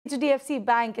HDFC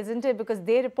Bank, isn't it? Because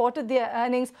they reported their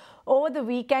earnings over the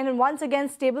weekend, and once again,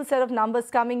 stable set of numbers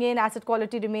coming in. Asset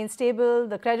quality remains stable.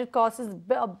 The credit cost is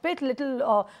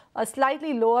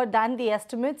slightly lower than the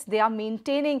estimates. They are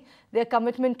maintaining their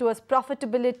commitment towards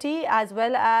profitability, as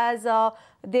well as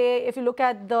if you look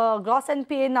at the gross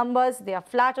NPA numbers, they are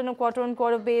flat on a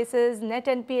quarter-on-quarter basis. Net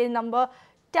NPA number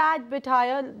tad bit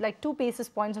higher, like 2 basis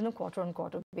points on a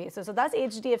quarter-on-quarter basis. So that's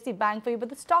HDFC Bank for you, but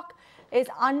the stock is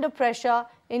under pressure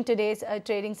in today's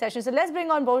trading session. So let's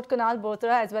bring on both Kunal,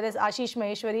 Bothra, as well as Ashish,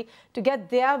 Maheshwari to get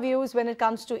their views when it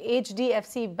comes to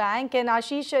HDFC Bank. And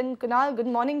Ashish and Kunal, good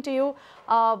morning to you.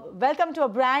 Welcome to a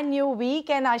brand new week.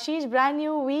 And Ashish, brand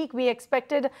new week. We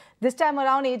expected this time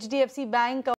around HDFC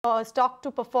Bank stock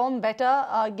to perform better,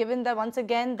 given that once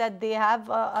again that they have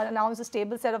announced a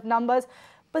stable set of numbers.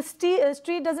 But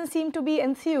Street doesn't seem to be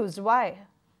enthused. Why?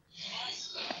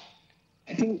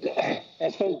 I think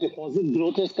as far as deposit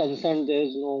growth is concerned, there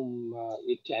is no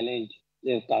challenge.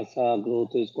 Their CASA growth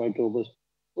is quite robust.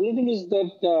 Only thing is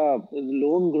that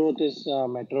loan growth is a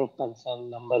matter of concern,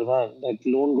 number one. That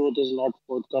loan growth is not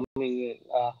forthcoming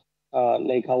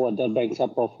like how other banks are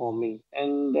performing.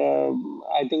 And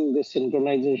I think the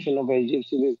synchronization of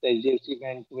HDFC with HDFC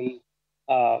Bank will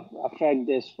affect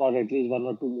this for at least 1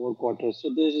 or 2 more quarters.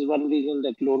 So this is one reason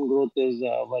that loan growth is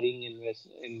worrying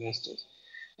investors.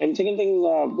 And second thing,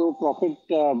 though profit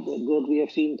growth we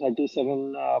have seen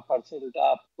 37%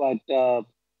 up, but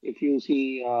if you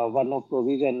see one-off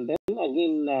provision, then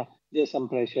again there's some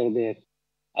pressure there.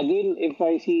 Again, if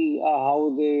I see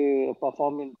how they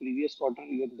perform in previous quarter,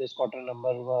 even this quarter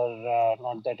number were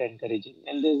not that encouraging,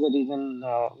 and there's the reason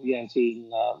we are seeing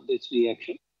this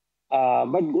reaction.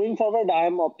 But going forward, I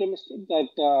am optimistic that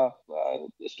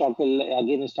the stock will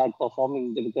again start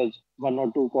performing because 1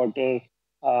 or 2 quarters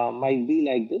might be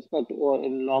like this. But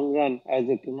in long run, as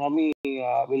the economy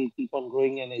will keep on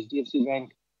growing and HDFC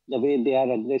Bank, the way they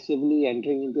are aggressively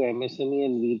entering into MSME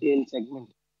and retail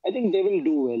segment, I think they will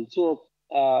do well. So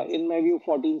in my view,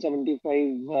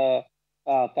 1475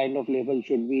 kind of level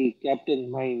should be kept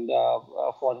in mind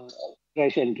for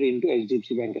fresh entry into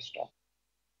HDFC Bank stock.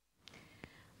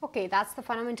 Okay, that's the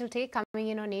fundamental take coming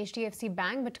in on HDFC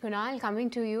Bank. But Kunal, coming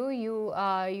to you, you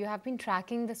have been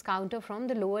tracking this counter from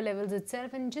the lower levels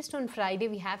itself. And just on Friday,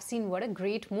 we have seen what a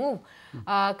great move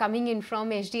coming in from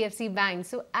HDFC Bank.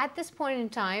 So at this point in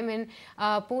time, and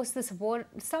post the support,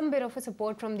 some bit of a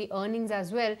support from the earnings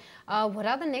as well, what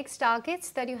are the next targets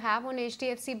that you have on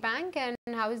HDFC Bank, and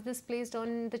how is this placed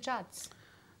on the charts?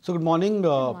 So good morning.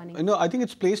 I think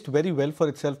it's placed very well for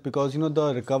itself because,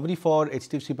 the recovery for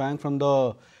HDFC Bank from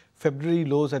the February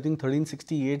lows, I think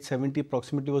 1368.70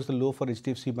 approximately was the low for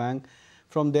HDFC Bank.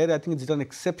 From there, I think it's done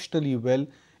exceptionally well.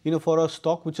 For a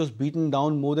stock which was beaten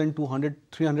down more than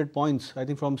 300 points, I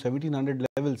think from 1700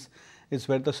 levels is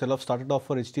where the sell-off started off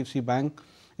for HDFC Bank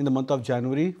in the month of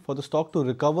January. For the stock to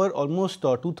recover almost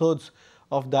 2/3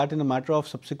 of that in a matter of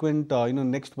subsequent,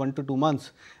 next 1 to 2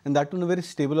 months, and that in a very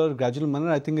stable or gradual manner,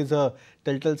 I think is a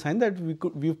telltale sign that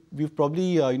we've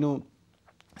probably,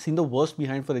 seen the worst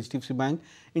behind for HDFC Bank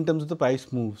in terms of the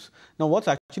price moves. Now, what's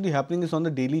actually happening is on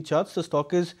the daily charts, the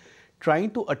stock is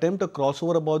trying to attempt a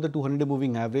crossover above the 200-day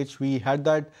moving average. We had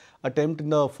that attempt in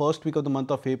the first week of the month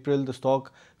of April. The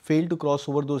stock failed to cross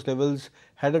over those levels,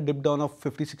 had a dip down of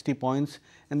 50-60 points,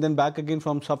 and then back again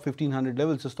from sub 1500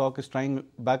 levels. The stock is trying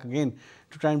back again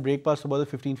to try and break past above the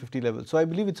 1550 level. So I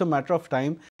believe it's a matter of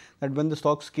time that when the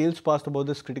stock scales past above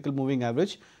this critical moving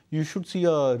average, you should see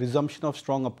a resumption of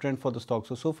strong uptrend for the stock.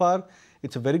 So far,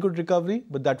 it's a very good recovery,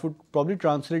 but that would probably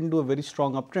translate into a very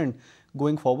strong uptrend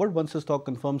going forward once the stock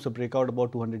confirms a breakout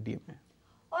about 200 DMA.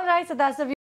 All right, so that's the view.